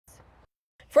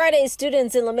Friday,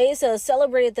 students in La Mesa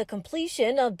celebrated the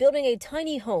completion of building a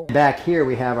tiny home. Back here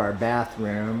we have our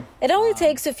bathroom. It only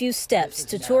takes a few steps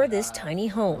to tour this tiny A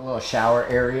home. little shower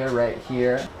area right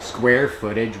here. Square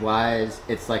footage wise,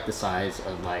 it's like the size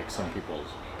of like some people's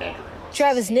bedroom.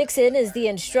 Travis Nixon is the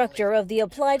instructor of the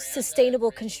Applied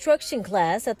Sustainable Construction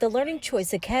class at the Learning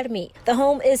Choice Academy. The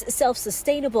home is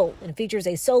self-sustainable and features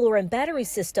a solar and battery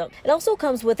system. It also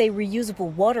comes with a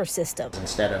reusable water system.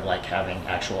 Instead of like having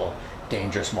actual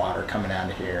dangerous water coming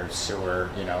out of here, sewer,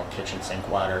 kitchen sink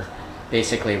water,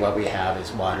 basically what we have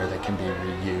is water that can be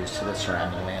reused to the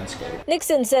surrounding landscape.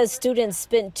 Nixon says students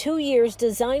spent 2 years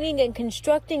designing and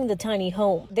constructing the tiny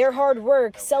home. Their hard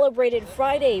work celebrated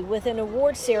Friday with an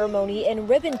award ceremony and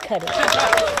ribbon cutting.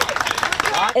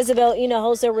 Isabel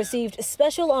Hinojosa received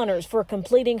special honors for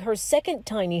completing her second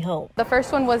tiny home. The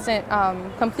first one wasn't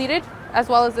completed as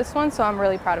well as this one, so I'm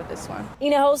really proud of this one.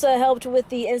 Hinojosa helped with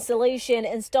the installation,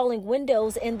 installing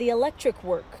windows, and the electric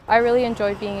work. I really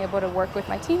enjoyed being able to work with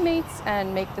my teammates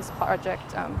and make this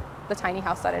project the tiny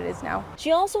house that it is now.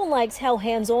 She also likes how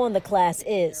hands-on the class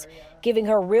is, giving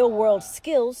her real-world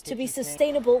skills to be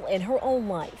sustainable in her own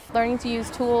life. Learning to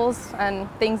use tools and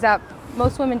things that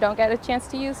most women don't get a chance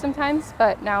to use sometimes,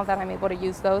 but now that I'm able to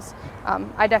use those,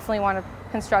 I definitely want to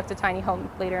construct a tiny home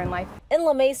later in life. In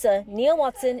La Mesa, Nia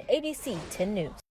Watson, ABC 10 News.